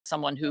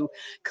someone who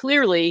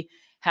clearly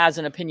has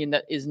an opinion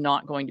that is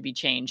not going to be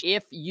changed.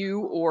 If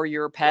you or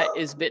your pet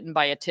is bitten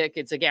by a tick,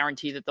 it's a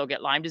guarantee that they'll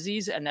get Lyme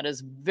disease, and that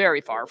is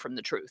very far from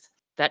the truth.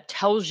 That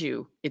tells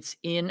you it's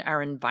in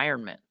our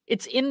environment.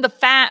 It's in the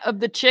fat of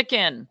the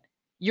chicken.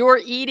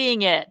 You're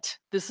eating it.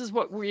 This is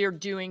what we are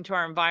doing to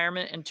our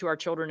environment and to our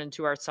children and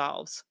to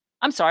ourselves.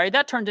 I'm sorry,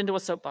 that turned into a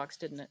soapbox,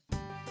 didn't it?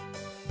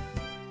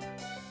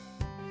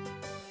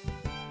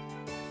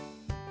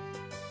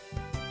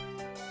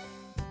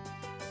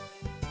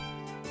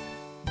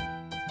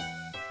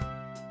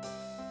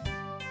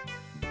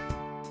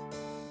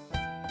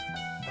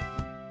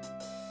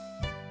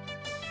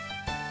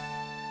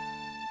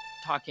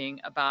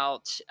 Talking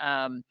about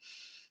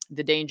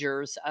the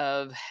dangers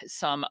of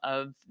some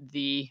of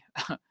the,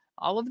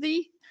 all of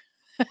the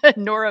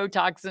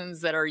neurotoxins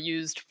that are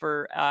used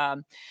for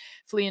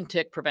flea and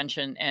tick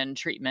prevention and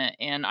treatment.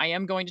 And I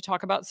am going to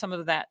talk about some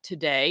of that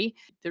today.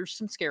 There's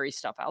some scary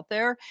stuff out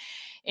there.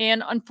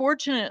 And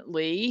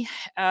unfortunately,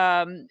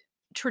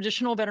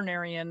 traditional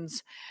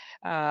veterinarians,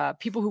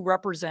 people who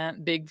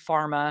represent big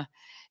pharma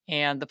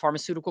and the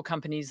pharmaceutical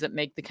companies that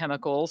make the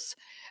chemicals,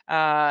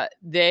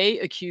 they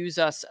accuse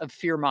us of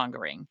fear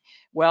mongering.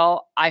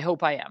 Well, I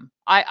hope I am.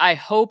 I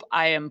hope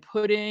I am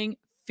putting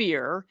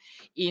fear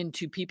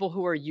into people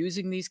who are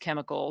using these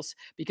chemicals,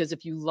 because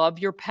if you love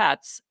your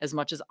pets as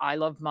much as I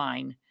love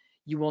mine,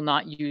 you will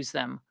not use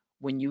them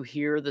when you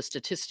hear the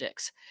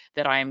statistics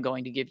that I am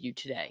going to give you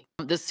today.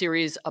 This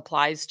series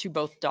applies to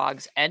both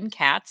dogs and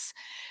cats.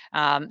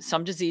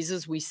 Some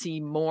diseases we see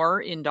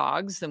more in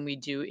dogs than we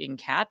do in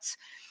cats.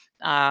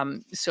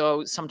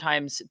 So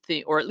sometimes,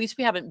 or at least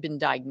we haven't been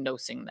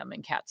diagnosing them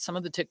in cats. Some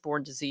of the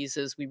tick-borne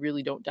diseases we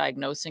really don't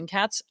diagnose in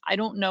cats. I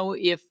don't know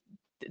if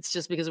it's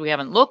just because we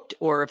haven't looked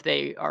or if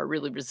they are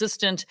really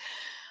resistant.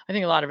 I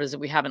think a lot of it is that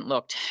we haven't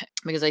looked,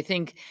 because I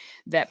think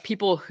that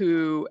people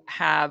who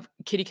have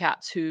kitty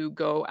cats who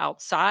go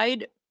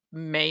outside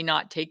may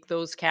not take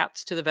those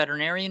cats to the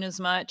veterinarian as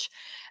much.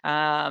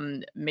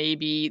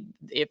 Maybe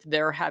if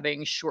they're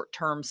having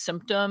short-term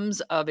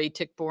symptoms of a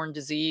tick-borne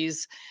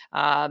disease,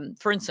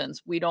 for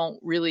instance, we don't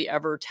really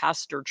ever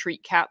test or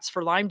treat cats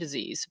for Lyme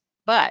disease.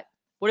 But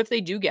what if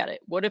they do get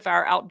it? What if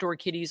our outdoor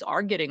kitties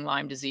are getting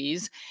Lyme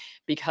disease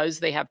because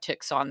they have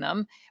ticks on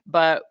them,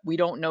 but we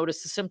don't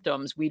notice the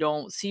symptoms? We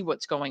don't see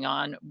what's going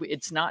on.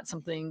 It's not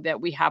something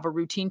that we have a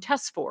routine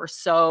test for.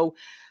 So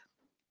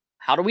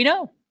how do we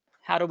know?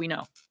 How do we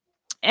know?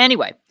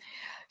 Anyway,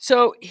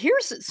 so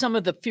here's some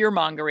of the fear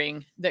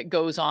mongering that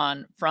goes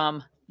on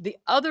from the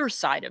other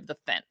side of the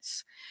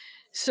fence.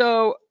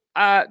 So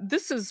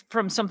this is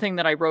from something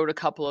that I wrote a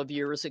couple of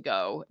years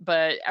ago,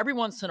 but every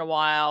once in a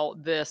while,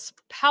 this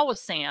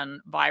palisan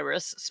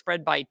virus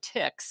spread by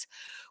ticks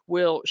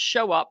will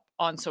show up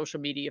on social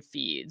media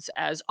feeds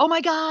as, oh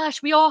my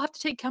gosh, we all have to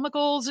take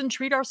chemicals and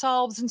treat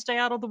ourselves and stay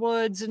out of the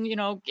woods. And, you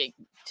know,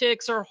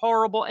 ticks are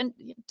horrible, and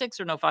ticks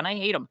are no fun. I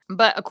hate them.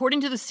 But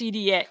according to the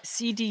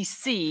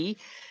CDC,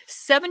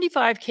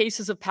 75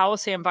 cases of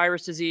palisan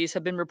virus disease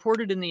have been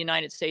reported in the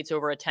United States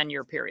over a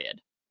 10-year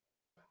period.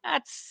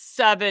 That's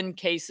 7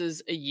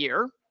 cases a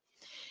year.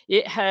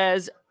 It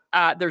has,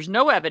 there's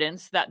no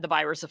evidence that the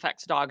virus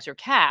affects dogs or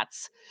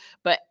cats,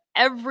 but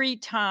every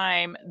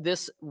time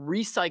this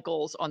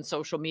recycles on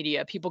social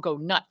media, people go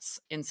nuts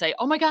and say,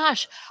 oh my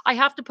gosh, I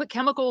have to put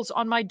chemicals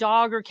on my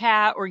dog or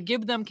cat, or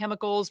give them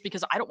chemicals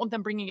because I don't want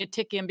them bringing a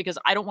tick in, because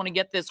I don't want to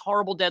get this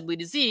horrible deadly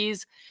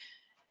disease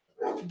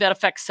that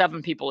affects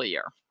 7 people a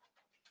year.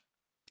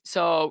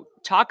 So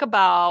talk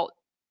about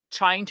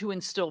trying to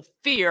instill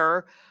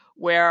fear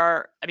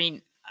where, I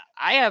mean,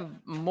 I have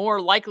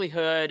more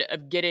likelihood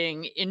of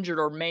getting injured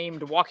or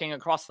maimed walking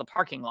across the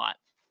parking lot,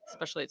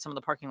 especially at some of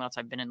the parking lots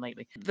I've been in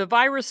lately. The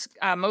virus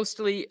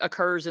mostly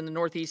occurs in the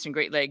Northeast and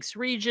Great Lakes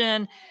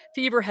region: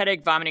 fever,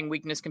 headache, vomiting,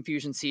 weakness,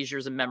 confusion,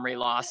 seizures, and memory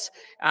loss.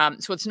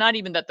 So it's not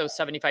even that those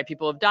 75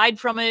 people have died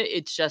from it.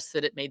 It's just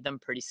that it made them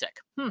pretty sick.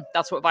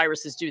 That's what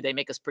viruses do. They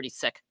make us pretty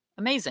sick.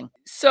 Amazing.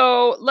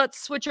 So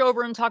let's switch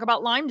over and talk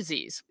about Lyme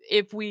disease.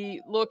 If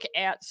we look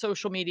at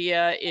social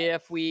media,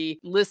 if we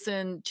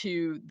listen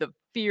to the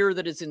fear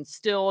that is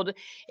instilled,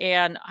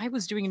 and I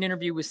was doing an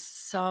interview with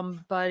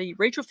somebody,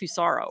 Rachel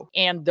Fusaro,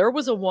 and there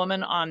was a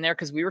woman on there,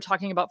 because we were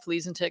talking about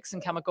fleas and ticks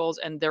and chemicals,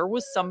 and there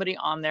was somebody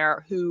on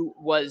there who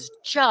was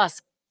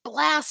just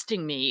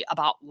blasting me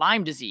about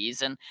Lyme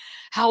disease and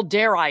how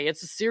dare I,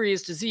 it's a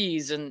serious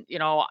disease, and you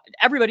know,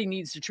 everybody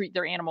needs to treat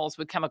their animals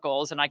with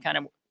chemicals. And I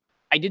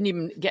didn't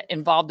even get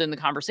involved in the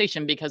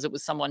conversation because it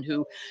was someone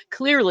who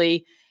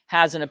clearly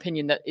has an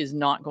opinion that is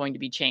not going to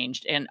be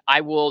changed. And I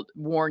will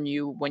warn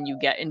you, when you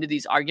get into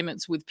these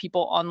arguments with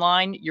people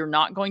online, you're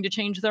not going to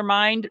change their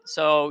mind.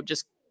 So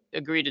just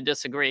agree to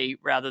disagree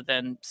rather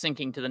than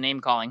sinking to the name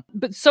calling.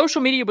 But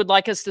social media would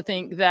like us to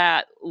think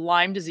that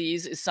Lyme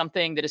disease is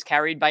something that is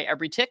carried by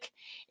every tick.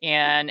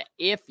 And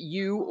if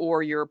you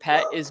or your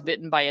pet is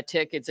bitten by a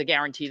tick, it's a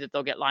guarantee that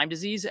they'll get Lyme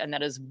disease. And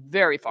that is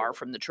very far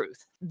from the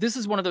truth. This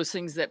is one of those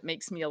things that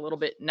makes me a little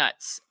bit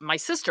nuts. My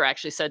sister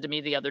actually said to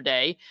me the other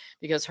day,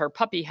 because her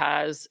puppy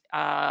has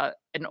an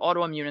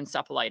autoimmune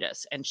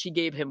encephalitis, and she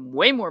gave him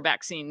way more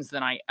vaccines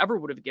than I ever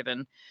would have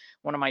given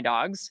one of my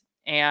dogs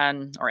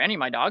or any of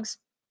my dogs.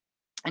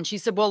 And she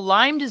said, well,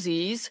 Lyme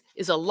disease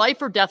is a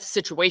life or death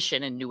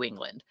situation in New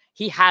England.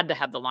 He had to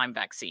have the Lyme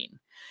vaccine.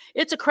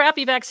 It's a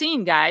crappy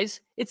vaccine,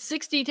 guys. It's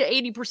 60 to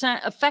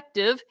 80%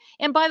 effective.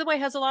 And by the way,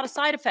 has a lot of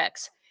side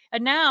effects.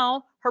 And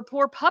now her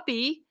poor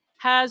puppy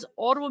has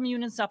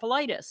autoimmune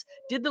encephalitis.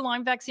 Did the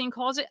Lyme vaccine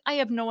cause it? I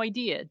have no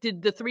idea.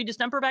 Did the 3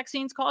 distemper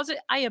vaccines cause it?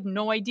 I have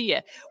no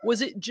idea.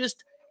 Was it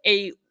just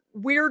a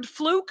weird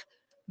fluke?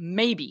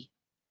 Maybe.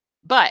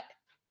 But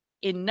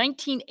in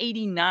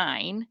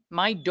 1989,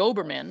 my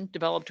Doberman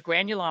developed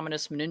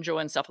granulomatous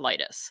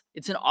meningoencephalitis.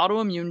 It's an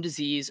autoimmune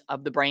disease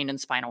of the brain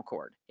and spinal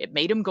cord. It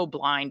made him go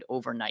blind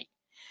overnight.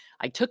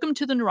 I took him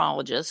to the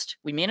neurologist.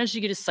 We managed to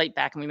get his sight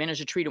back, and we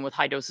managed to treat him with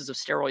high doses of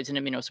steroids and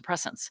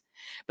immunosuppressants.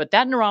 But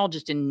that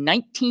neurologist in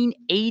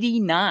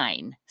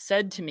 1989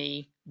 said to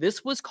me,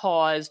 this was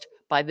caused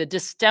by the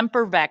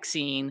distemper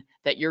vaccine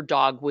that your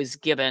dog was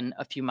given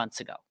a few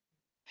months ago.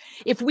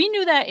 If we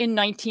knew that in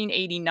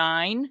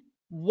 1989,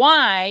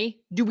 why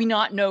do we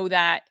not know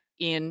that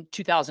in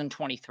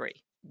 2023?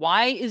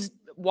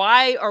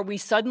 Why are we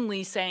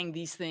suddenly saying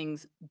these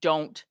things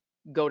don't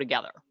go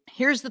together?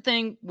 Here's the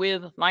thing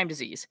with Lyme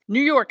disease. New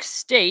York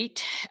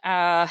State,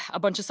 a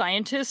bunch of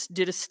scientists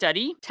did a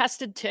study,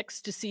 tested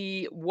ticks to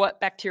see what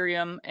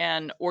bacterium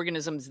and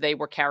organisms they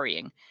were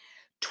carrying.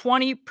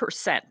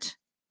 20%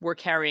 were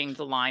carrying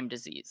the Lyme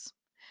disease.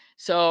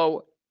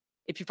 So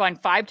if you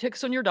find 5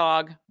 ticks on your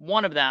dog,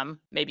 one of them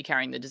may be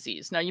carrying the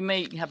disease. Now, you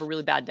may have a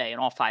really bad day and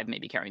all 5 may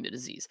be carrying the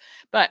disease,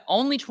 but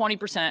only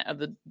 20%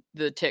 of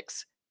the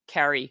ticks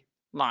carry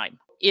Lyme.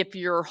 If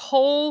your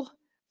whole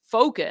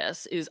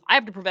focus is, I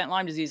have to prevent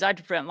Lyme disease, I have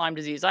to prevent Lyme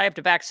disease, I have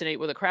to vaccinate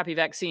with a crappy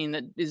vaccine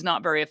that is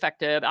not very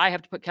effective, I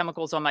have to put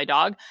chemicals on my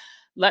dog,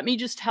 let me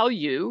just tell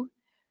you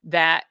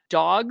that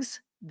dogs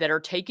that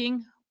are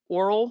taking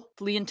oral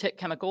flea and tick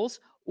chemicals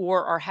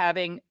or are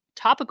having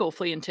topical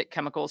flea and tick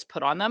chemicals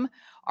put on them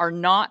are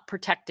not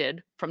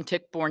protected from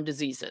tick-borne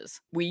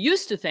diseases. We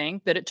used to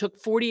think that it took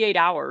 48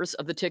 hours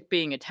of the tick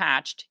being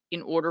attached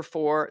in order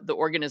for the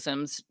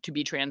organisms to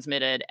be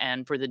transmitted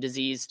and for the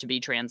disease to be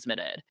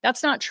transmitted.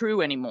 That's not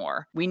true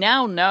anymore. We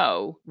now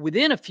know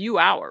within a few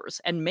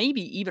hours, and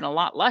maybe even a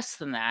lot less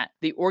than that,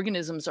 the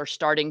organisms are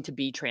starting to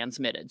be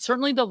transmitted.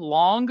 Certainly the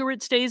longer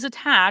it stays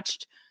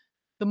attached,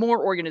 the more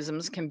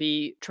organisms can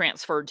be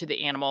transferred to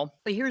the animal.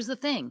 But here's the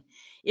thing.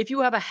 If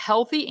you have a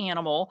healthy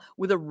animal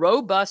with a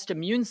robust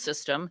immune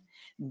system,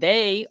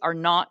 they are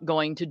not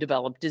going to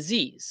develop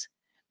disease.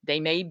 They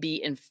may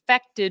be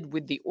infected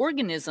with the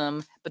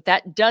organism, but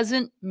that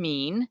doesn't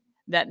mean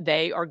that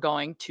they are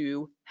going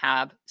to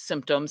have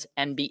symptoms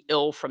and be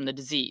ill from the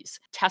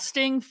disease.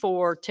 Testing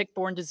for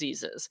tick-borne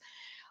diseases.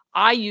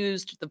 I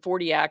used the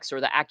 40X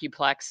or the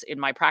Accuplex in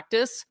my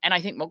practice, and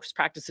I think most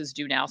practices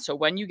do now. So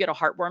when you get a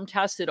heartworm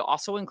test, it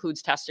also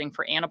includes testing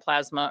for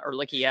Anaplasma,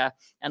 Ehrlichia,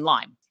 and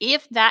Lyme.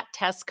 If that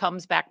test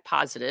comes back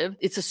positive,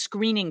 it's a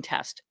screening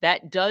test.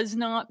 That does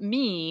not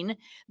mean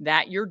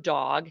that your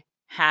dog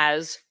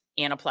has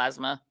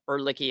Anaplasma,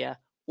 Ehrlichia,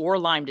 or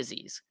Lyme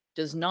disease.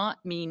 Does not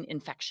mean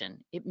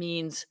infection. It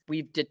means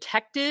we've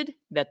detected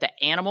that the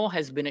animal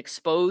has been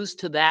exposed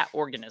to that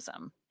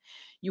organism.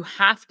 You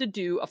have to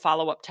do a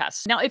follow-up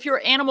test. Now, if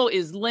your animal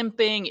is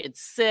limping, it's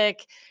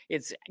sick,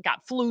 it's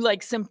got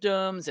flu-like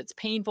symptoms, it's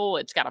painful,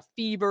 it's got a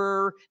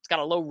fever, it's got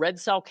a low red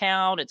cell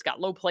count, it's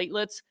got low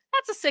platelets,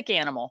 that's a sick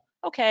animal.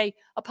 Okay,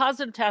 a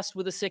positive test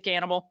with a sick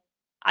animal,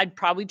 I'd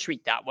probably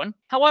treat that one.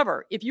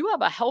 However, if you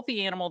have a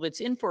healthy animal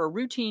that's in for a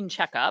routine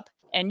checkup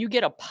and you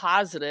get a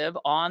positive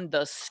on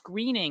the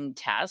screening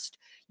test,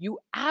 you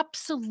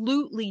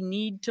absolutely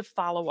need to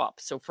follow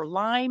up. So for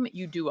Lyme,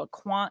 you do a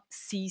Quant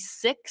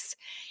C6.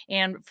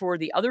 And for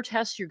the other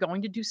tests, you're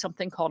going to do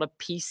something called a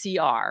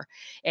PCR.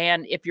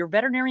 And if your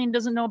veterinarian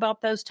doesn't know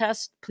about those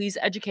tests, please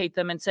educate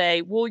them and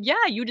say, well,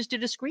 yeah, you just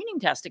did a screening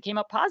test. It came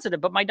up positive,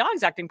 but my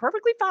dog's acting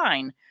perfectly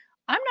fine.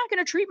 I'm not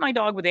going to treat my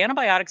dog with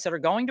antibiotics that are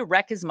going to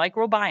wreck his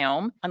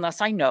microbiome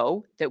unless I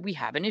know that we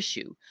have an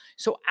issue.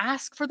 So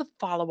ask for the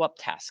follow-up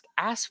test,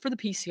 ask for the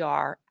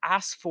PCR,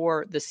 ask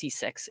for the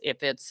C6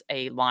 if it's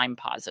a Lyme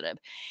positive.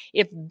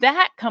 If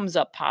that comes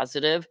up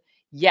positive,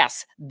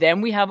 yes,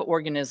 then we have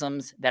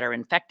organisms that are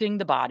infecting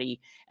the body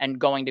and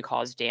going to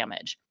cause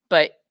damage.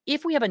 But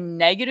if we have a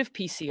negative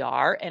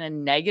PCR and a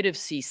negative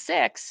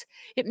C6,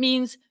 it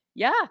means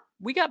yeah,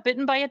 we got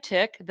bitten by a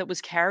tick that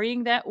was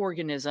carrying that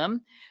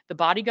organism. The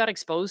body got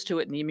exposed to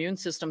it and the immune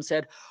system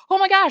said, oh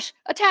my gosh,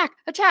 attack,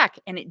 attack.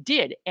 And it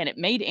did. And it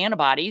made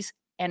antibodies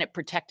and it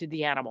protected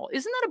the animal.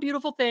 Isn't that a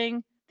beautiful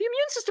thing? The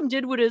immune system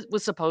did what it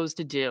was supposed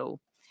to do.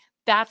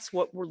 That's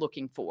what we're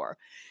looking for.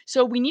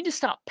 So we need to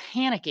stop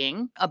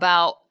panicking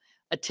about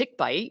a tick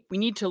bite. We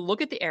need to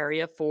look at the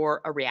area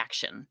for a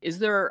reaction. Is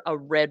there a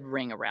red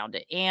ring around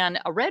it? And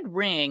a red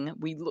ring,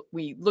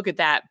 we look at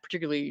that,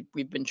 particularly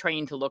we've been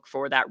trained to look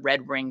for that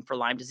red ring for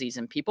Lyme disease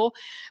in people,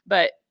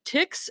 but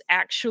ticks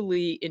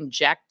actually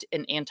inject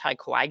an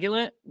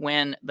anticoagulant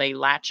when they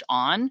latch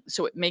on.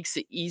 So it makes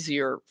it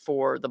easier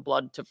for the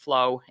blood to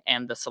flow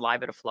and the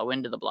saliva to flow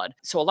into the blood.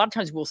 So a lot of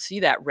times we'll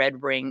see that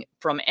red ring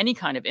from any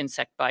kind of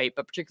insect bite,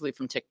 but particularly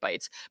from tick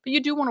bites. But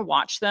you do want to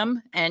watch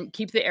them and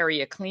keep the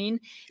area clean.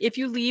 If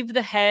you leave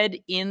the head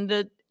in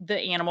the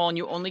animal and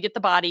you only get the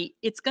body,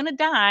 it's going to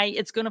die.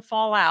 It's going to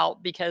fall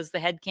out because the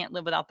head can't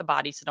live without the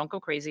body. So don't go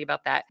crazy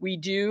about that. We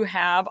do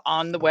have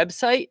on the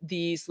website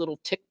these little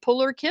tick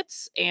puller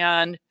kits.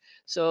 And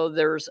so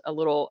there's a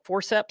little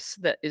forceps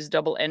that is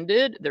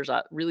double-ended. There's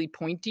a really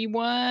pointy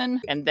one.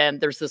 And then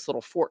there's this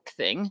little fork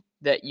thing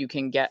that you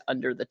can get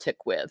under the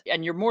tick with.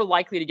 And you're more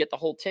likely to get the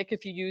whole tick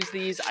if you use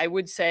these. I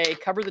would say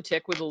cover the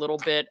tick with a little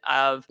bit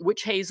of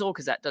witch hazel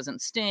because that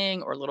doesn't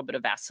sting, or a little bit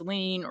of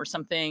Vaseline or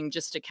something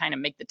just to kind of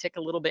make the tick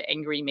a little bit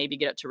angry, maybe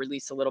get it to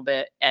release a little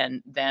bit,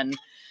 and then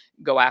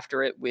go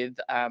after it with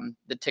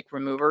the tick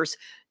removers.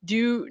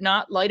 Do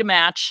not light a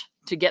match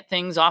to get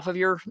things off of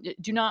your,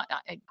 do not,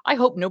 I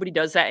hope nobody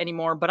does that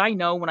anymore, but I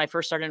know when I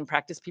first started in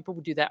practice, people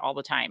would do that all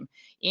the time.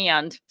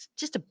 And it's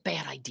just a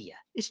bad idea.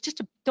 It's just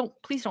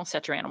please don't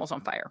set your animals on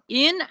fire.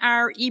 In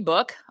our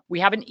ebook, we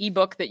have an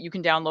ebook that you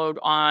can download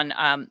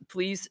on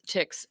fleas,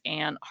 ticks,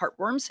 and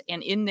heartworms.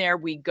 And in there,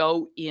 we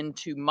go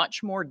into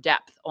much more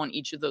depth on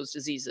each of those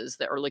diseases,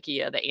 the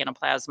Ehrlichia, the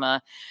Anaplasma,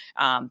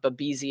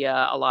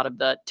 Babesia, a lot of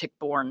the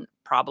tick-borne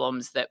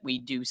problems that we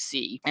do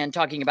see, and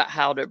talking about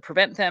how to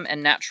prevent them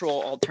and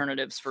natural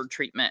alternatives for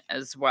treatment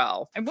as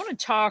well. I want to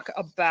talk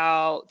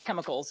about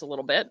chemicals a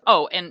little bit.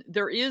 Oh, and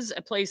there is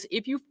a place,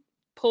 if you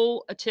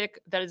pull a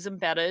tick that is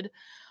embedded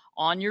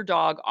on your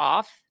dog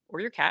off, or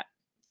your cat,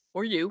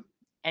 or you,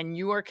 and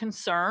you are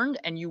concerned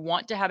and you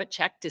want to have it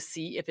checked to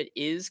see if it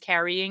is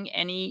carrying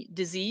any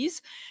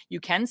disease, you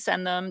can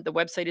send them. The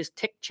website is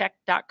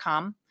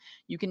tickcheck.com.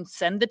 You can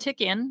send the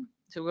tick in.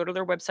 So go to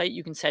their website,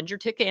 you can send your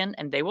tick in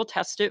and they will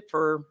test it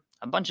for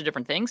a bunch of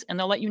different things, and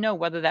they'll let you know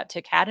whether that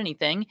tick had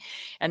anything.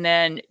 And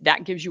then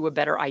that gives you a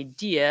better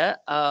idea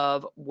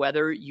of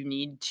whether you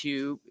need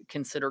to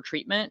consider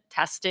treatment,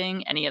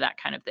 testing, any of that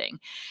kind of thing.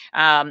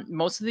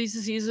 Most of these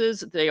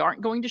diseases, they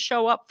aren't going to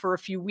show up for a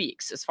few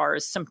weeks as far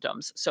as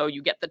symptoms. So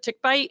you get the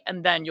tick bite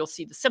and then you'll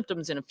see the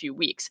symptoms in a few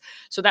weeks.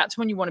 So that's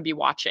when you want to be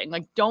watching.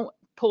 Like, don't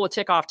pull a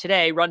tick off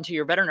today, run to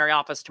your veterinary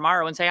office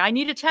tomorrow and say, I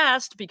need a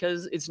test,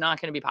 because it's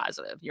not going to be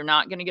positive. You're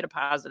not going to get a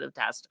positive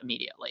test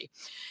immediately.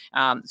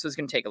 So it's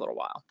going to take a little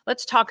while.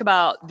 Let's talk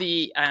about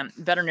the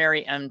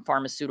veterinary and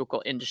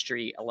pharmaceutical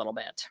industry a little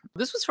bit.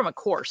 This was from a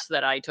course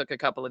that I took a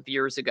couple of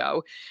years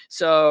ago.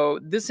 So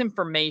this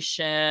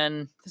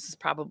information, this is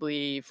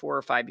probably 4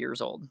 or 5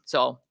 years old.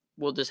 So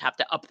we'll just have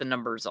to up the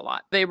numbers a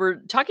lot. They were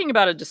talking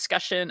about a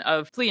discussion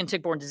of flea and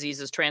tick-borne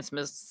diseases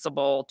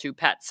transmissible to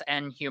pets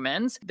and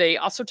humans. They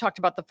also talked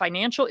about the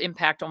financial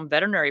impact on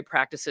veterinary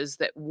practices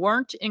that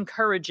weren't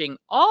encouraging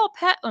all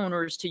pet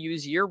owners to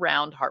use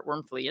year-round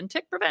heartworm, flea, and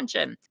tick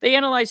prevention. They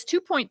analyzed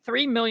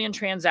 2.3 million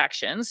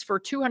transactions for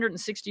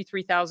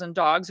 263,000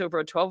 dogs over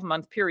a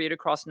 12-month period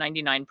across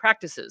 99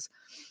 practices.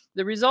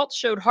 The results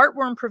showed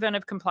heartworm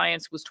preventive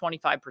compliance was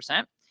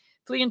 25%.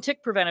 Flea and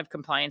tick preventive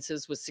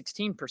compliances was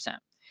 16%.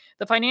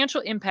 The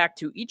financial impact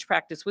to each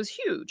practice was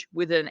huge,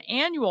 with an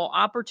annual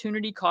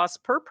opportunity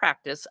cost per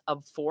practice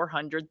of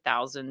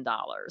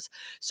 $400,000.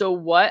 So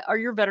what are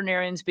your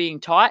veterinarians being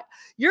taught?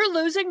 You're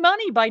losing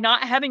money by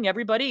not having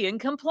everybody in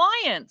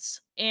compliance.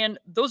 And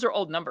those are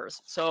old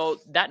numbers. So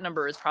that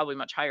number is probably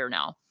much higher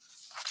now.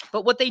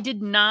 But what they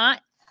did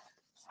not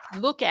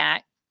look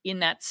at in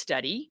that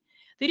study,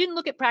 they didn't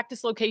look at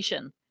practice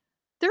location.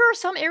 There are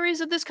some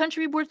areas of this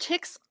country where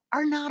ticks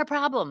are not a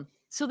problem.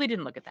 So they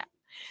didn't look at that.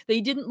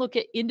 They didn't look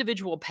at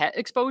individual pet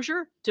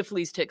exposure to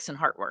fleas, ticks, and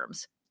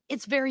heartworms.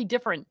 It's very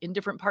different in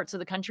different parts of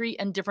the country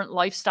and different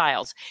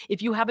lifestyles.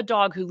 If you have a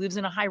dog who lives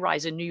in a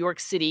high-rise in New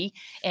York City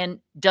and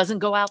doesn't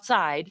go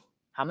outside,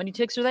 how many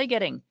ticks are they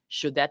getting?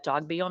 Should that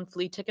dog be on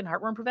flea, tick, and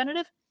heartworm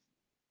preventative?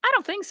 I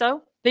don't think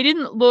so. They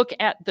didn't look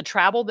at the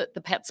travel that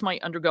the pets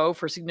might undergo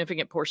for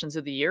significant portions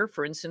of the year.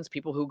 For instance,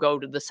 people who go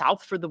to the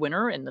south for the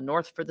winter and the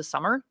north for the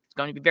summer, it's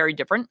going to be very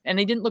different. And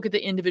they didn't look at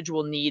the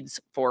individual needs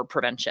for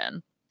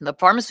prevention. The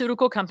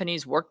pharmaceutical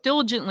companies worked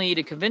diligently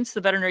to convince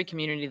the veterinary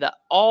community that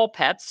all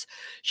pets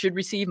should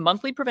receive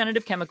monthly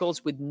preventative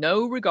chemicals with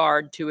no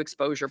regard to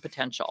exposure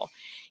potential.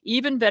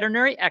 Even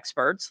veterinary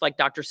experts like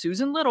Dr.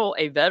 Susan Little,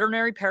 a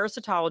veterinary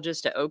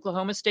parasitologist at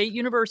Oklahoma State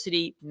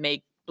University,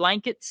 make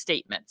blanket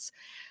statements.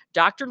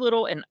 Dr.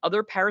 Little and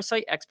other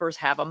parasite experts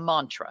have a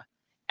mantra: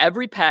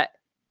 every pet,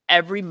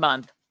 every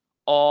month,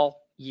 all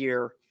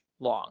year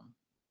long.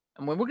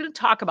 And when we're going to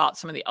talk about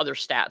some of the other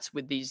stats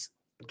with these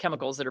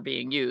chemicals that are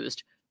being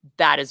used,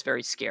 that is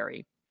very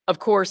scary. Of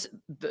course,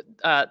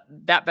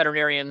 that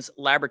veterinarian's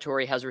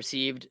laboratory has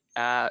received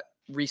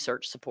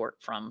research support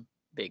from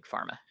big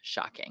pharma.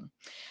 Shocking.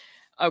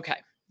 Okay.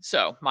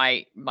 So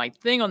my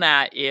thing on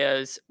that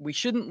is we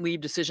shouldn't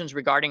leave decisions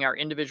regarding our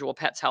individual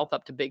pet's health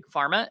up to big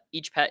pharma.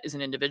 Each pet is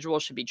an individual,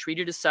 should be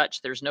treated as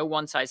such. There's no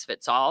one size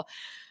fits all.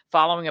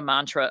 Following a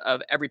mantra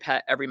of every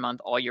pet, every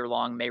month, all year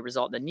long may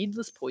result in the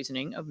needless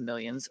poisoning of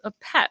millions of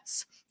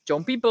pets.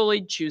 Don't be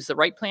bullied. Choose the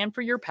right plan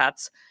for your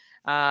pets.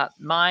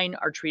 Mine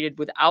are treated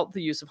without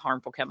the use of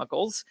harmful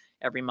chemicals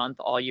every month,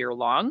 all year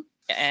long.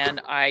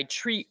 And I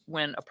treat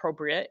when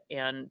appropriate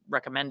and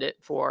recommended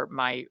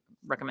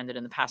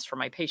in the past for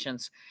my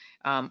patients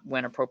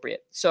when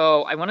appropriate.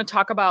 So I want to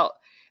talk about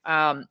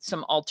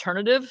some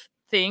alternative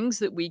things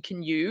that we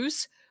can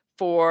use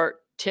for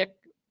tick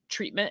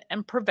treatment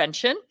and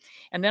prevention.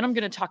 And then I'm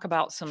going to talk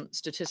about some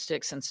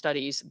statistics and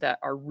studies that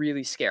are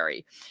really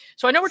scary.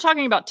 So I know we're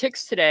talking about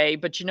ticks today,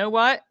 but you know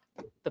what?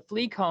 The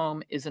flea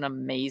comb is an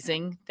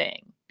amazing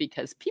thing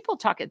because people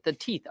the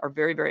teeth are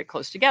very, very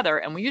close together.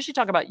 And we usually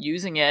talk about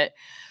using it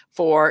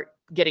for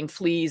getting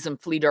fleas and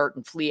flea dirt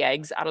and flea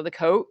eggs out of the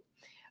coat.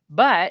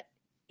 But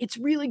it's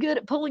really good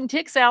at pulling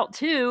ticks out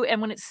too.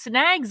 And when it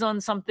snags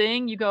on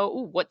something, you go,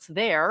 "Ooh, what's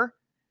there?"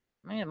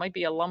 Man, it might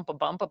be a lump, a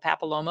bump, a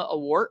papilloma, a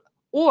wart,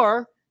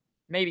 or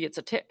maybe it's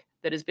a tick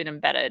that has been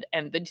embedded.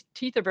 And the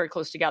teeth are very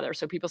close together.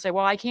 So people say,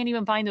 "Well, I can't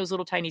even find those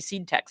little tiny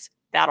seed ticks."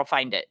 That'll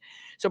find it.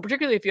 So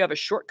particularly if you have a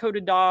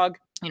short-coated dog,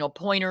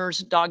 pointers,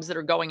 dogs that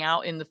are going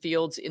out in the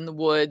fields, in the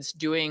woods,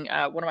 doing,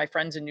 one of my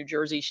friends in New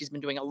Jersey, she's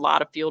been doing a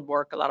lot of field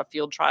work, a lot of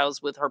field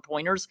trials with her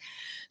pointers.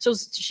 So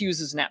she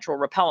uses natural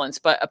repellents,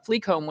 but a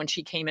flea comb when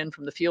she came in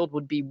from the field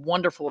would be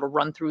wonderful to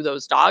run through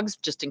those dogs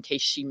just in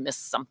case she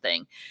missed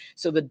something.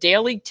 So the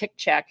daily tick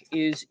check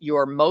is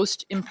your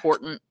most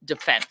important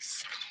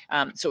defense.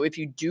 So if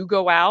you do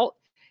go out,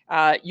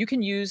 you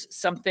can use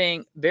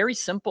something very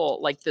simple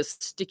like this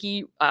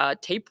sticky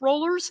tape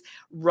rollers.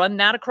 Run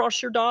that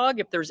across your dog.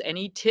 If there's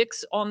any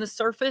ticks on the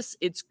surface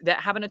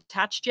that haven't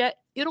attached yet,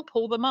 it'll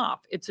pull them off.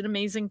 It's an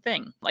amazing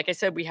thing. Like I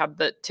said, we have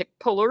the tick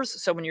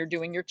pullers. So when you're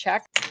doing your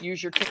check,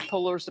 use your tick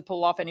pullers to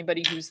pull off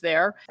anybody who's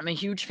there. I'm a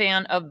huge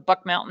fan of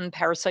Buck Mountain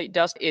Parasite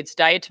Dust. It's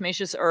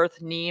diatomaceous earth,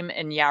 neem,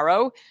 and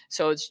yarrow.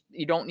 So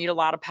you don't need a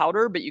lot of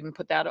powder, but you can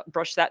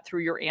brush that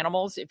through your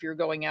animals if you're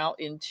going out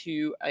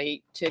into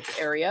a tick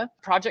area.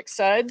 Project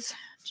Suds.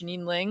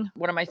 Janine Ling,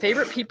 one of my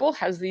favorite people,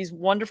 has these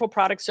wonderful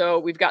products. So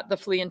we've got the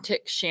flea and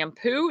tick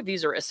shampoo.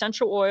 These are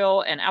essential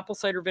oil and apple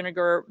cider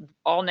vinegar,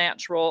 all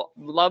natural.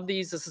 Love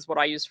these. This is what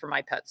I use for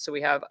my pets. So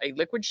we have a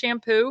liquid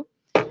shampoo.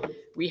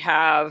 We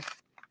have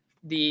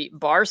the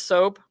bar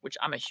soap, which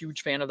I'm a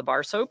huge fan of the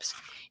bar soaps.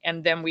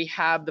 And then we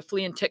have the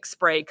flea and tick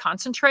spray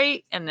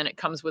concentrate. And then it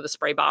comes with a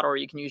spray bottle, or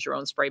you can use your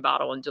own spray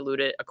bottle and dilute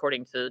it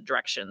according to the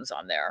directions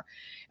on there.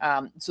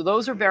 So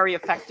those are very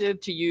effective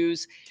to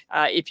use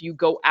if you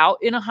go out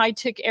in a high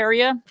tick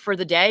area for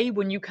the day.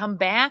 When you come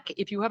back,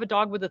 if you have a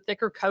dog with a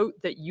thicker coat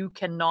that you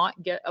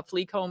cannot get a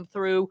flea comb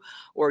through,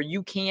 or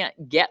you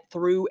can't get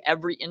through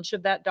every inch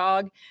of that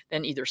dog,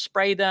 then either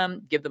spray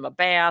them, give them a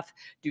bath,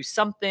 do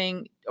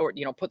something, or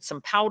put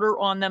some powder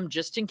on them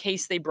just in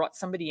case they brought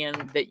somebody in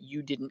that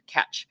you didn't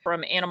catch.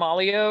 From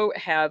Animalio,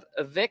 have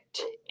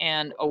Evict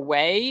and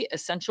Away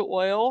essential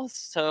oils.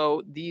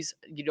 So these,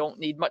 you don't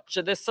need much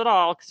of this at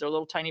all because they're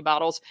little tiny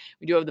bottles.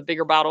 We do have the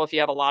bigger bottle if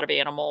you have a lot of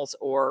animals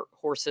or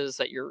horses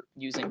that you're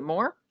using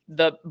more.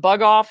 The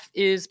Bug Off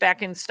is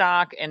back in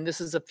stock, and this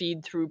is a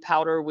feed-through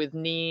powder with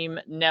neem,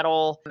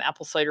 nettle,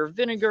 apple cider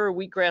vinegar,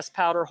 wheatgrass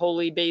powder,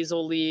 holy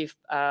basil leaf,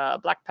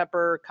 black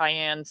pepper,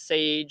 cayenne,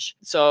 sage.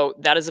 So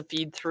that is a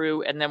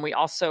feed-through. And then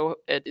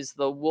it is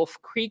the Wolf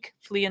Creek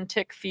Flea and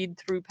Tick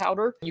feed-through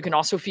powder. You can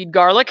also feed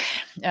garlic.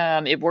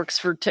 It works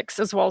for ticks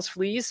as well as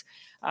fleas.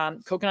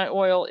 Coconut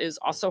oil is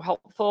also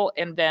helpful.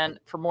 And then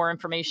for more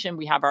information,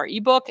 we have our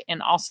ebook.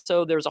 And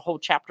also there's a whole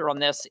chapter on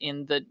this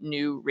in the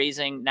new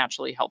Raising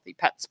Naturally Healthy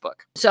Pets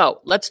book. So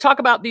let's talk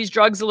about these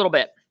drugs a little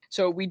bit.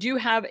 So we do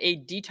have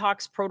a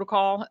detox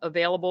protocol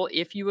available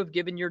if you have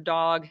given your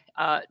dog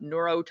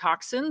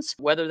neurotoxins,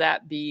 whether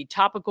that be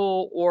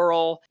topical,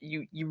 oral.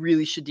 You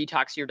really should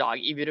detox your dog,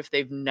 even if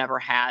they've never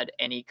had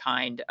any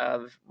kind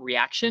of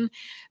reaction.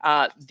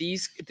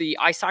 The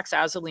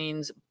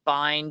isoxazolines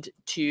bind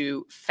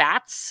to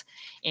fats,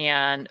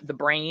 and the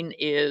brain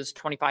is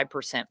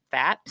 25%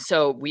 fat.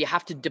 So we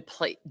have to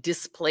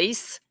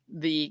displace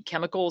the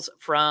chemicals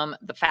from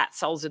the fat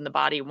cells in the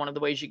body. One of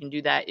the ways you can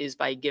do that is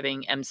by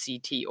giving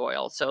MCT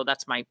oil. So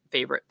that's my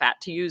favorite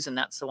fat to use, and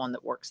that's the one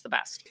that works the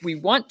best. We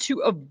want to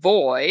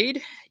avoid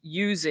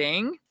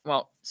using,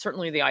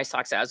 certainly the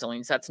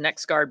isoxazolines. That's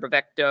NexGard,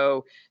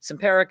 Brevecto,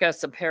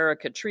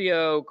 Simparica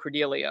Trio,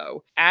 Credelio.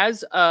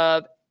 As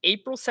of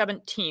April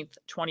 17th,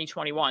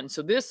 2021,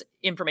 so this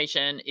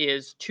information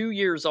is 2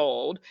 years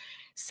old,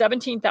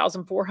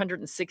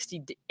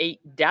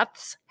 17,468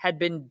 deaths had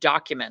been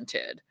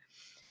documented.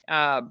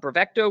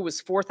 Brevecto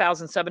was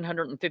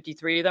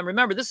 4,753 of them.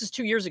 Remember, this is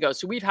 2 years ago,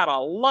 so we've had a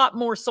lot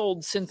more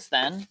sold since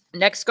then.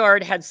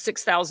 NexGard had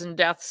 6,000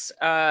 deaths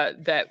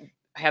that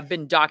have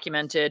been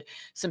documented.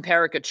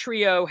 Simparica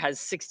trio has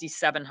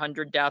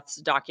 6,700 deaths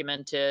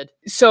documented.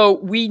 So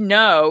we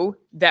know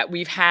that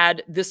we've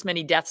had this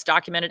many deaths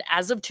documented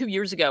as of 2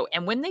 years ago.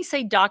 And when they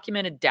say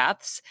documented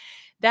deaths,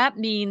 that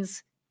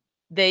means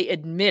they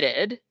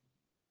admitted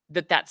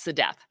that that's the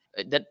death,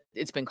 that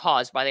it's been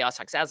caused by the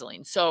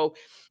oxazoline. So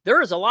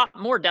there is a lot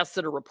more deaths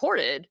that are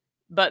reported,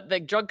 but the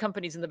drug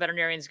companies and the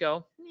veterinarians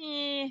go,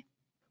 we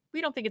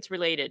don't think it's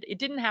related. It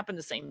didn't happen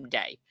the same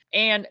day.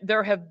 And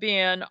there have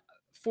been,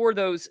 for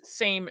those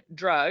same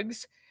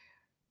drugs,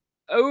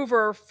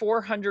 over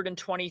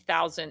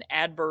 420,000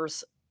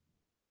 adverse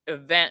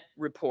event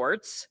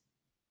reports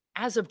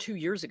as of 2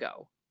 years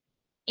ago.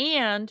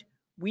 And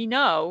we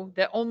know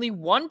that only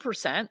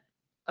 1%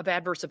 of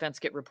adverse events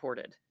get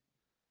reported.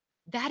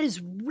 That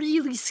is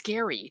really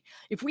scary.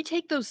 If we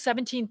take those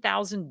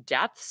 17,000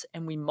 deaths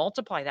and we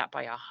multiply that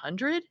by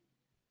 100,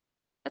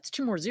 that's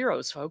 2 more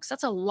zeros, folks.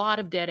 That's a lot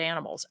of dead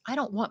animals. I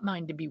don't want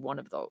mine to be one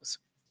of those.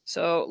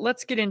 So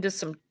let's get into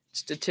some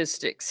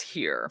statistics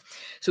here.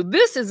 So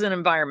this is an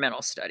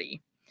environmental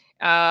study.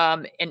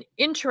 And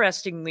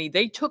interestingly,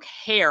 they took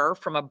hair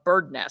from a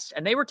bird nest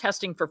and they were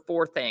testing for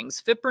 4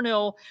 things: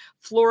 fipronil,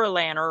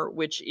 fluorolanor,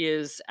 which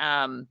is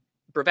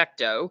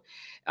Brevecto,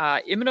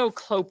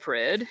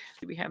 imidacloprid.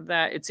 Do we have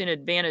that? It's in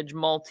Advantage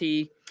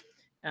Multi.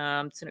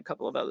 It's in a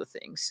couple of other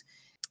things.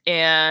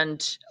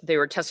 And they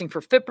were testing for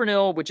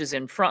fipronil, which is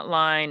in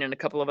Frontline, and a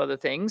couple of other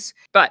things.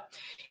 But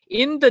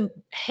in the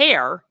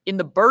hair, in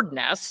the bird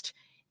nest,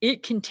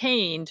 it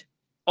contained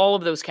all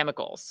of those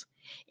chemicals.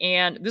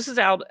 And this is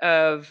out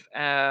of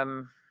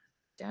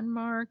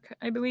Denmark,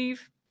 I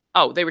believe.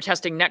 Oh, they were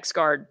testing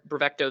NexGard,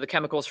 Brevecto, the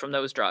chemicals from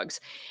those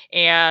drugs.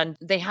 And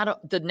they had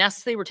the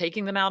nests they were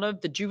taking them out of,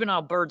 the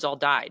juvenile birds all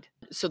died.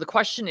 So the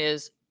question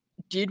is,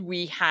 did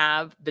we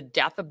have the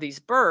death of these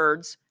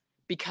birds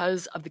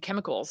because of the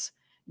chemicals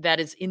that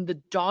is in the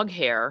dog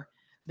hair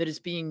that is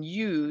being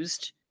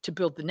used to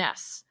build the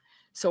nests?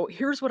 So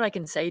here's what I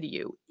can say to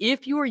you.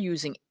 If you are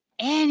using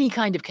any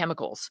kind of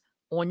chemicals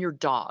on your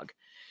dog,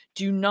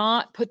 do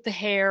not put the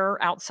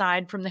hair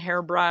outside from the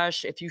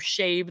hairbrush. If you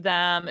shave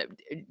them,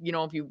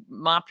 if you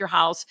mop your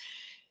house,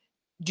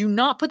 do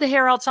not put the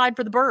hair outside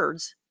for the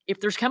birds if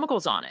there's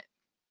chemicals on it,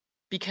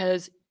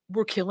 because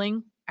we're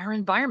killing our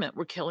environment.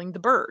 We're killing the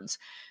birds.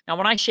 Now,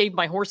 when I shave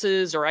my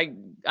horses or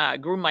I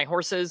groom my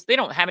horses, they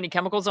don't have any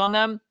chemicals on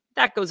them.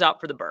 That goes out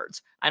for the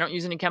birds. I don't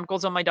use any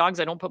chemicals on my dogs.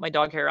 I don't put my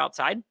dog hair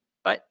outside,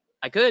 but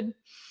I could.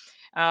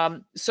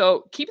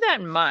 So keep that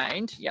in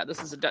mind. Yeah,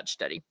 this is a Dutch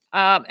study.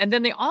 And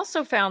then they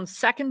also found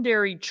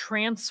secondary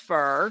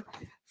transfer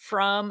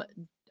from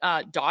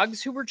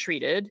dogs who were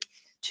treated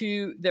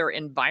to their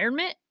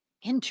environment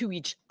and to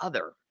each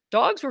other.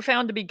 Dogs were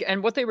found to be,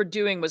 and what they were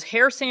doing was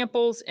hair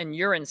samples and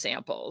urine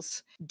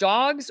samples.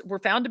 Dogs were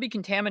found to be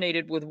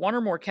contaminated with 1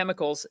 or more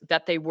chemicals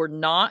that they were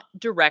not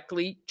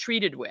directly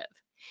treated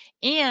with,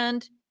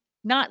 and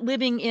not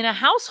living in a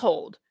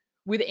household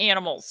with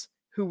animals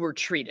who were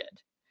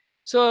treated.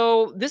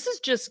 So this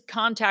is just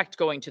contact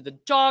going to the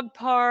dog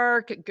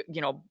park,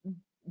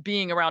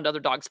 being around other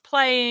dogs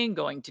playing,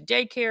 going to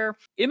daycare.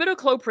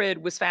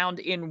 Imidacloprid was found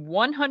in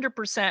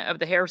 100% of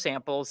the hair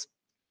samples,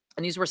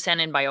 and these were sent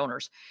in by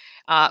owners.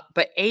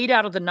 But 8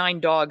 out of the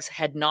 9 dogs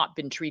had not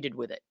been treated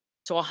with it.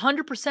 So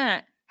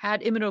 100%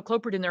 had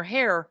imidacloprid in their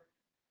hair,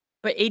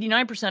 but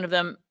 89% of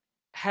them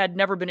had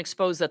never been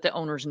exposed that the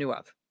owners knew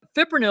of.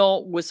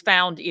 Fipronil was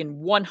found in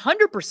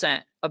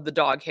 100% of the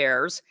dog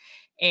hairs,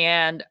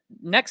 and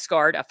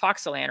NexGard,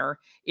 afoxolaner,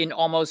 in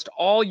almost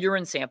all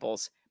urine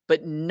samples,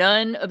 but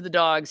none of the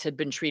dogs had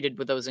been treated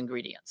with those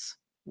ingredients.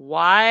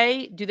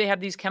 Why do they have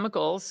these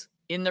chemicals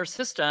in their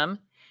system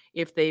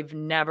if they've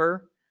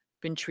never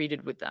been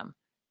treated with them?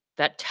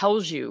 That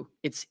tells you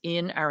it's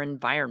in our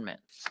environment.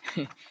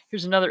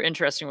 Here's another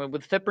interesting one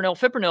with fipronil.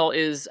 Fipronil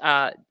is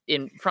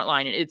in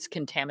Frontline, and it's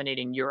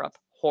contaminating Europe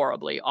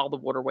horribly. All the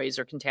waterways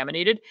are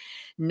contaminated.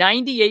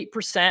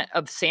 98%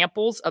 of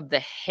samples of the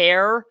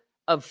hair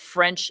of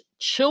French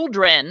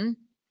children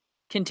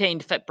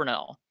contained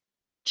fipronil.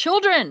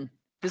 Children!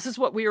 This is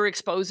what we are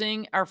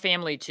exposing our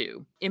family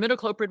to.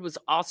 Imidacloprid was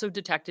also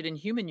detected in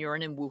human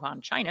urine in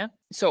Wuhan, China.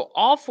 So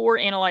all 4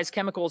 analyzed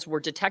chemicals were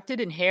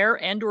detected in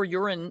hair and or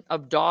urine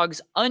of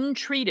dogs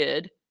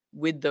untreated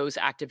with those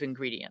active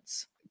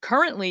ingredients.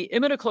 Currently,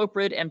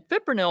 imidacloprid and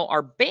fipronil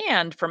are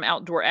banned from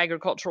outdoor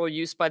agricultural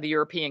use by the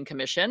European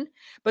Commission,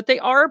 but they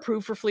are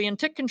approved for flea and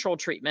tick control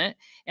treatment,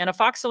 and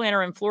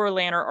afoxolaner and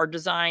fluorolanor are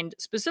designed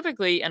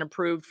specifically and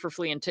approved for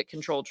flea and tick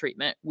control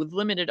treatment with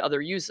limited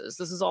other uses.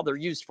 This is all they're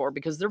used for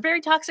because they're very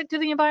toxic to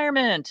the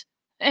environment,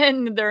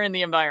 and they're in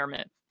the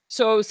environment.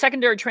 So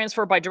secondary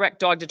transfer by direct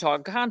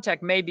dog-to-dog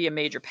contact may be a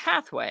major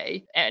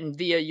pathway, and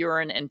via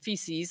urine and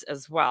feces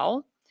as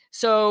well.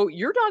 So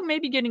your dog may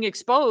be getting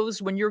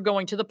exposed when you're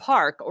going to the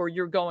park, or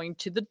you're going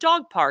to the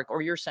dog park,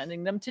 or you're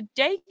sending them to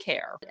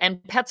daycare.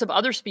 And pets of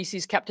other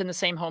species kept in the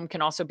same home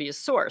can also be a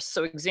source.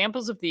 So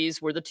examples of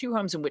these were the 2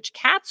 homes in which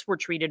cats were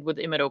treated with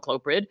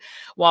imidacloprid,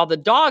 while the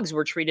dogs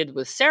were treated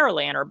with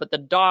serralanner, but the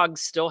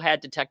dogs still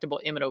had detectable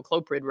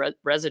imidacloprid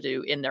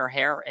residue in their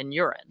hair and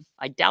urine.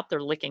 I doubt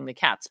they're licking the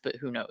cats, but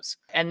who knows?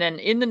 And then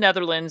in the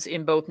Netherlands,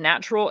 in both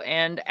natural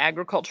and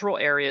agricultural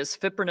areas,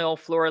 fipronil,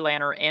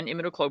 florilanner, and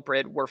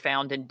imidacloprid were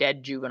found in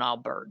dead juvenile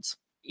birds.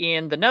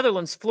 In the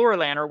Netherlands,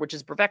 florilanner, which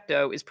is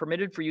Bravecto, is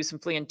permitted for use in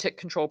flea and tick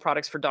control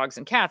products for dogs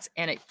and cats,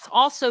 and it's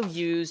also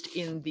used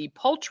in the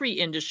poultry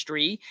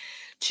industry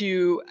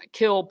to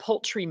kill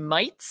poultry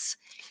mites.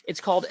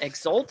 It's called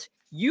Exult.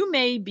 You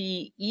may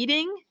be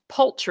eating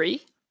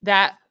poultry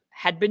that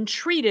had been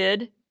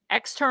treated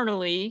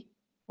externally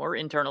or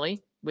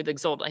internally with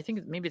Exult. I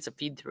think maybe it's a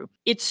feed through.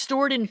 It's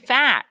stored in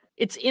fat.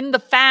 It's in the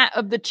fat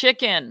of the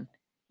chicken.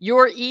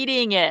 You're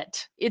eating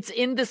it. It's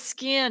in the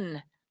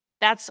skin.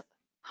 That's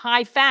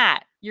high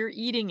fat. You're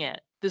eating it.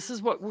 This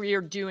is what we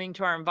are doing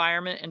to our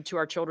environment and to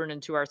our children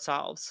and to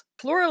ourselves.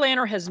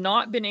 Florilanner has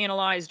not been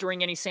analyzed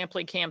during any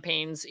sampling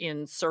campaigns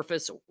in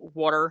surface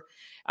water.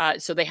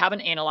 So they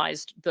haven't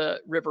analyzed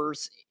the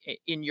rivers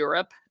in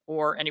Europe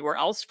or anywhere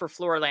else for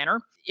florilanner.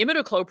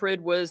 Imidacloprid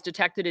was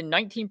detected in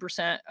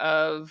 19%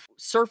 of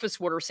surface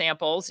water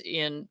samples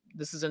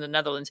this is in the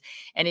Netherlands,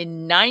 and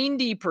in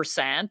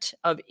 90%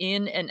 of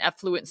in and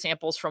effluent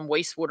samples from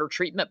wastewater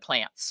treatment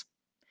plants,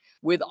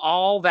 with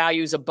all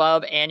values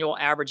above annual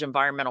average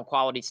environmental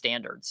quality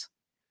standards.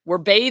 We're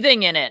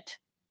bathing in it.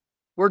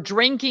 We're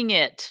drinking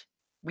it.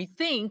 We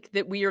think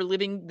that we are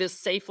living this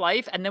safe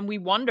life, and then we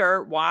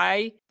wonder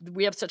why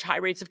we have such high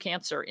rates of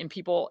cancer in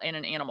people and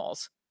in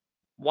animals.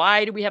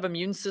 Why do we have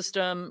immune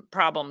system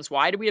problems?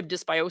 Why do we have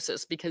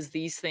dysbiosis? Because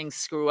these things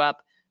screw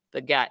up the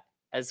gut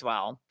as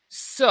well.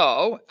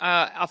 So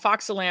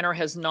alfoxylanner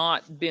has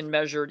not been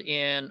measured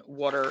in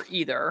water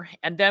either.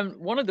 And then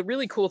one of the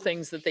really cool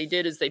things that they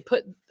did is they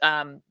put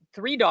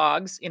 3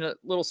 dogs in a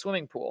little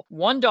swimming pool.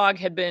 1 dog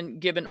had been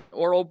given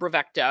oral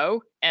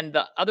Bravecto, and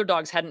the other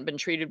dogs hadn't been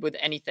treated with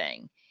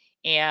anything.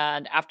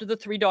 And after the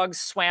 3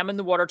 dogs swam in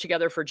the water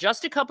together for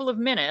just a couple of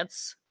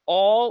minutes,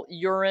 all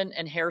urine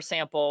and hair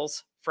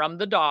samples from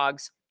the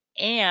dogs,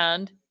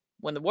 and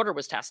when the water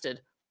was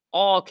tested,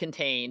 all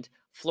contained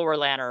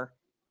florilanner,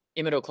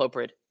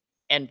 imidacloprid,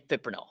 and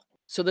fipronil.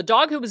 So the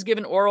dog who was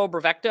given oral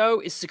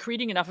Bravecto is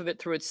secreting enough of it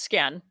through its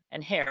skin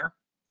and hair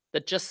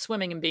that just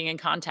swimming and being in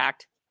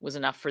contact was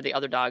enough for the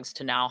other dogs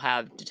to now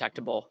have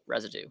detectable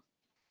residue.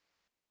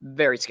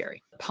 Very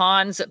scary.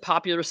 Ponds at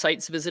popular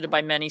sites visited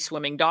by many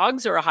swimming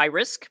dogs are a high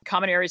risk.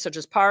 Common areas such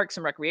as parks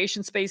and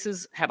recreation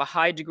spaces have a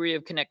high degree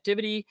of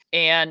connectivity.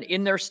 And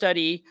in their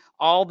study,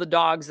 all the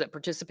dogs that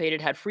participated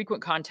had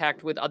frequent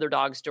contact with other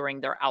dogs during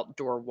their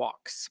outdoor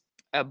walks.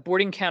 A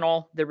boarding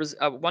kennel, there was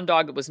 1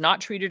 dog that was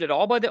not treated at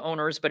all by the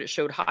owners, but it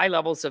showed high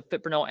levels of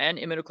fipronil and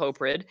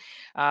imidacloprid,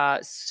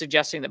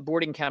 suggesting that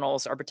boarding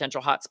kennels are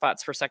potential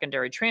hotspots for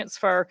secondary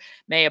transfer,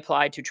 may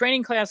apply to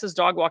training classes,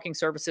 dog walking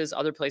services,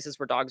 other places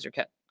where dogs are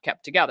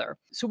kept together.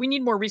 So we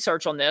need more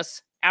research on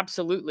this,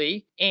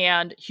 absolutely.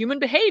 And human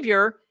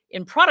behavior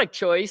in product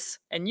choice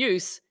and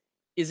use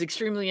is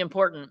extremely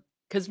important.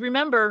 Because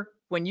remember,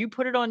 when you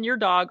put it on your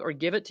dog or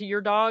give it to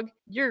your dog,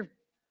 you're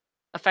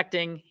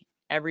affecting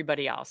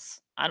everybody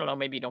else. I don't know,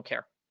 maybe you don't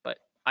care, but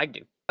I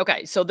do.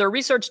 Okay, so their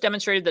research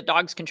demonstrated that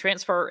dogs can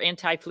transfer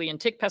anti-flea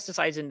and tick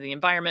pesticides into the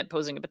environment,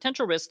 posing a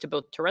potential risk to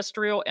both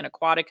terrestrial and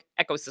aquatic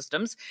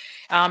ecosystems.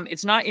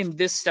 It's not in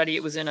this study,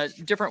 it was in a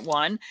different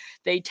one.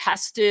 They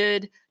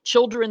tested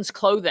children's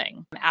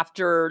clothing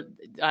after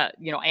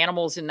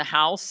animals in the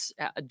house,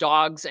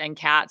 dogs and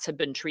cats had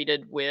been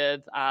treated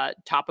with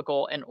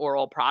topical and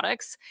oral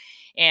products.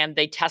 And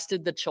they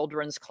tested the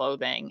children's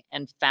clothing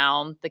and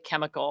found the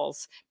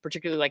chemicals,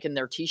 particularly like in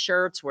their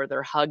t-shirts where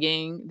they're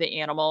hugging the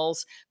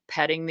animals,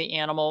 petting the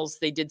animals.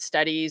 They did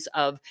studies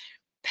of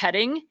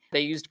petting.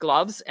 They used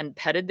gloves and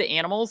petted the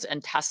animals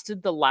and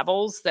tested the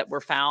levels that were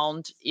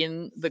found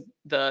in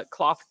the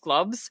cloth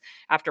gloves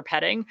after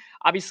petting.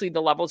 Obviously, the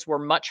levels were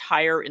much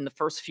higher in the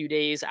first few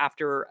days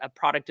after a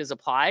product is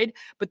applied,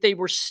 but they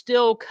were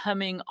still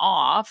coming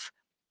off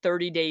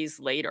 30 days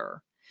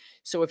later.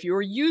 So if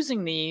you're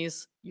using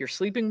these, you're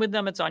sleeping with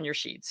them, it's on your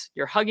sheets.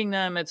 You're hugging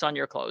them, it's on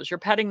your clothes. You're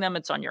petting them,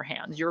 it's on your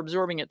hands. You're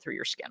absorbing it through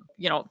your skin.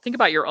 Think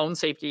about your own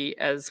safety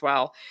as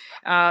well.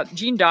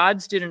 Jean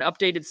Dodds did an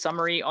updated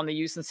summary on the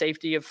use and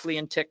safety of flea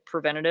and tick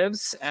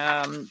preventatives,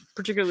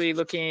 particularly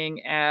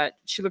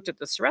she looked at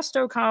the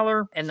Seresto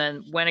collar and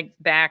then went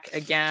back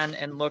again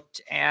and looked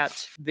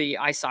at the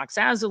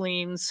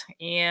isoxazolines.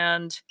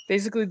 And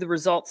basically the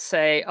results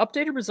say,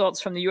 updated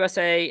results from the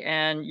USA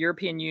and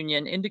European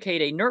Union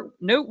indicate a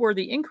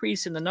noteworthy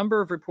increase in the number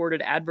of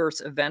reported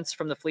adverse events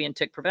from the flea and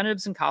tick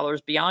preventatives and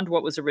collars beyond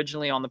what was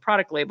originally on the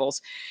product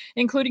labels,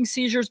 including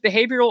seizures,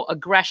 behavioral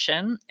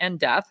aggression, and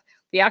death.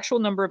 The actual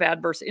number of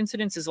adverse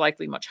incidents is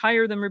likely much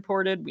higher than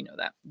reported. We know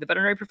that. The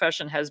veterinary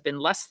profession has been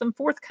less than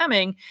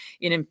forthcoming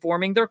in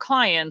informing their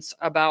clients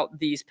about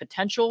these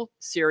potential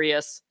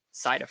serious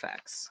side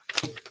effects.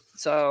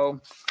 So,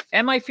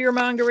 am I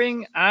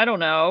fear-mongering? I don't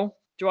know.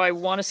 Do I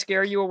want to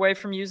scare you away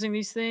from using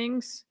these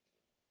things?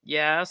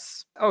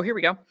 Yes. Oh, here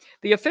we go.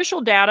 The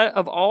official data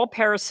of all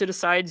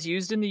parasiticides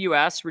used in the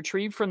US,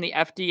 retrieved from the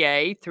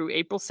FDA through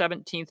April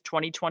 17th,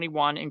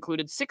 2021,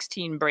 included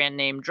 16 brand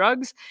name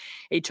drugs,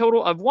 a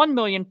total of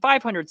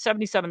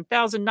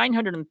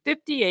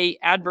 1,577,958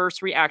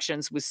 adverse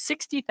reactions, with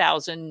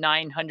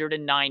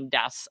 60,909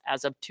 deaths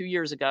as of 2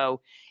 years ago.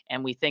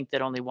 And we think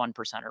that only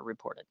 1% are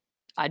reported.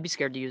 I'd be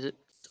scared to use it.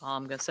 That's all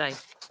I'm going to say.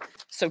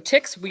 So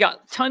ticks, we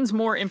got tons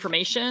more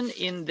information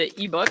in the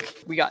ebook.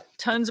 We got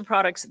tons of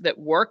products that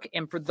work.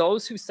 And for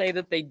those who say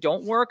that they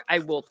don't work, I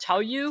will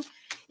tell you,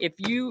 if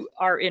you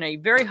are in a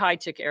very high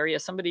tick area,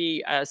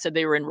 somebody said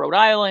they were in Rhode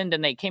Island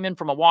and they came in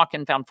from a walk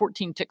and found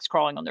 14 ticks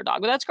crawling on their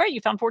dog. Well, that's great. You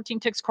found 14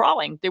 ticks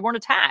crawling. They weren't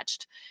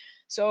attached.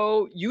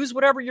 So use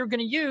whatever you're going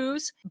to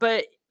use,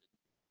 but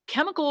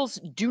chemicals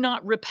do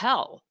not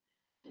repel.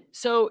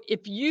 So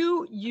if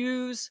you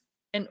use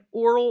an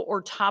oral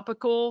or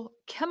topical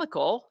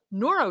chemical,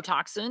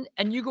 neurotoxin,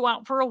 and you go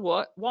out for a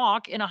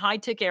walk in a high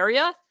tick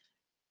area,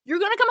 you're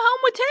going to come home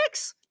with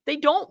ticks. They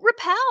don't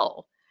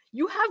repel.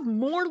 You have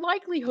more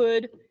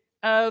likelihood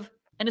of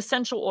an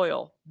essential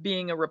oil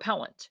being a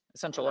repellent.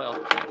 Essential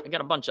oil, I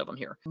got a bunch of them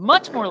here.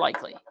 Much more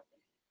likely.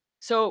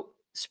 So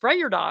spray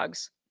your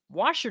dogs,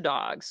 wash your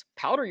dogs,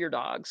 powder your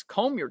dogs,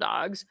 comb your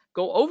dogs,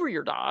 go over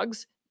your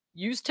dogs,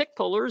 use tick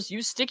pullers,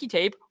 use sticky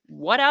tape,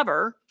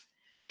 whatever.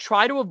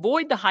 Try to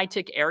avoid the high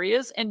tick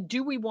areas. And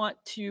do we want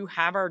to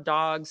have our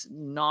dogs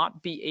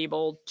not be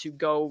able to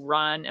go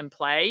run and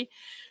play?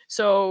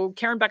 So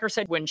Karen Becker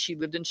said when she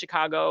lived in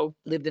Chicago,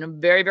 lived in a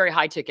very, very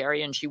high tick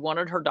area, and she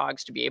wanted her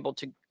dogs to be able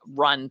to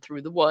run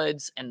through the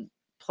woods and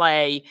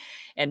play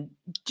and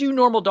do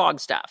normal dog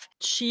stuff.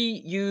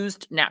 She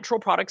used natural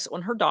products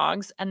on her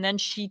dogs, and then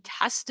she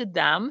tested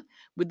them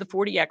with the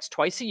 40X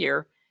twice a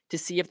year to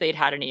see if they'd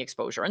had any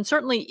exposure. And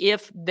certainly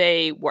if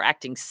they were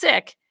acting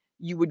sick,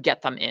 you would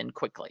get them in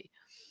quickly.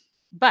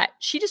 But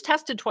she just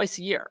tested twice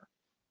a year.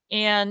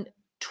 And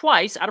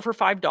twice out of her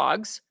 5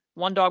 dogs,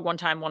 one dog one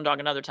time, one dog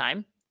another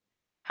time,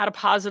 had a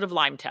positive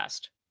Lyme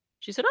test.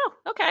 She said, oh,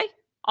 okay,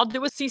 I'll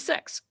do a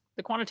C6,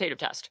 the quantitative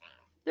test.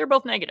 They're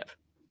both negative.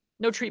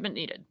 No treatment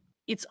needed.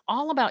 It's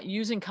all about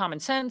using common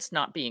sense,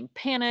 not being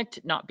panicked,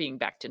 not being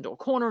backed into a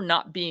corner,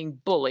 not being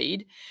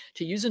bullied,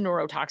 to use a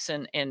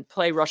neurotoxin and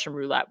play Russian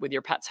roulette with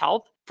your pet's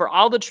health. For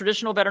all the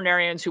traditional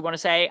veterinarians who want to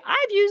say,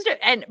 I've used it.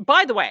 And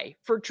by the way,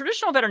 for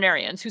traditional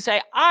veterinarians who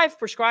say, I've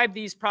prescribed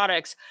these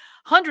products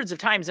hundreds of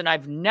times and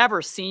I've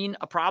never seen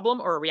a problem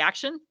or a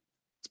reaction,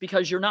 it's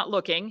because you're not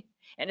looking,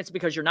 and it's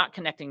because you're not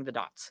connecting the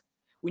dots.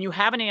 When you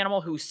have an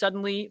animal who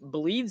suddenly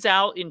bleeds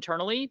out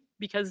internally,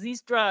 because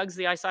these drugs,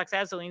 the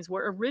isoxazolines,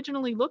 were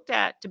originally looked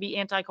at to be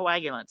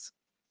anticoagulants.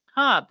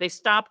 They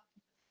stop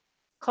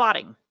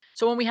clotting.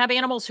 So when we have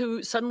animals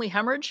who suddenly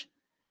hemorrhage,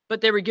 but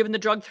they were given the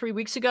drug 3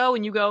 weeks ago,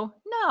 and you go,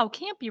 no,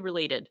 can't be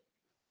related.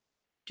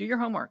 Do your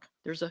homework.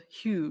 There's a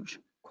huge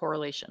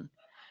correlation.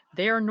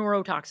 They are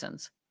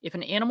neurotoxins. If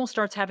an animal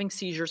starts having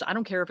seizures, I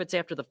don't care if it's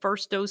after the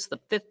 1st dose, the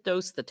 5th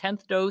dose, the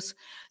 10th dose,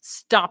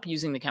 stop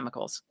using the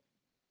chemicals.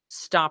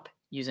 Stop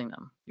using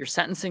them. You're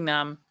sentencing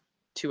them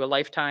to a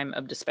lifetime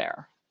of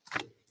despair.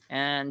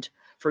 And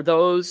for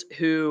those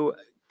who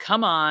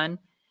come on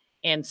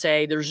and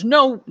say, there's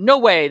no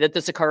way that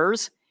this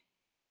occurs,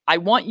 I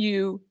want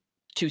you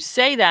to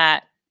say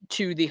that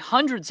to the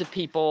hundreds of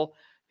people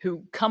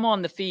who come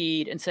on the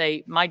feed and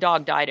say, my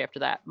dog died after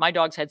that. My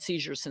dog's had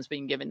seizures since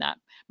being given that.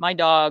 My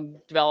dog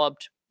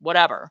developed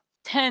whatever.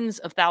 Tens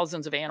of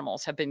thousands of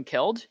animals have been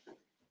killed.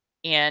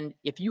 And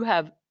if you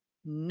have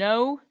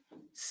no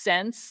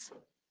sense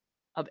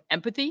of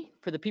empathy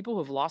for the people who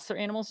have lost their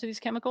animals to these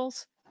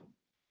chemicals,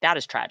 that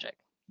is tragic.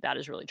 That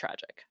is really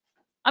tragic.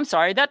 I'm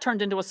sorry, that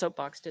turned into a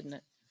soapbox, didn't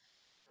it?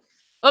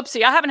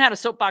 Oopsie, I haven't had a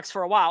soapbox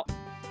for a while.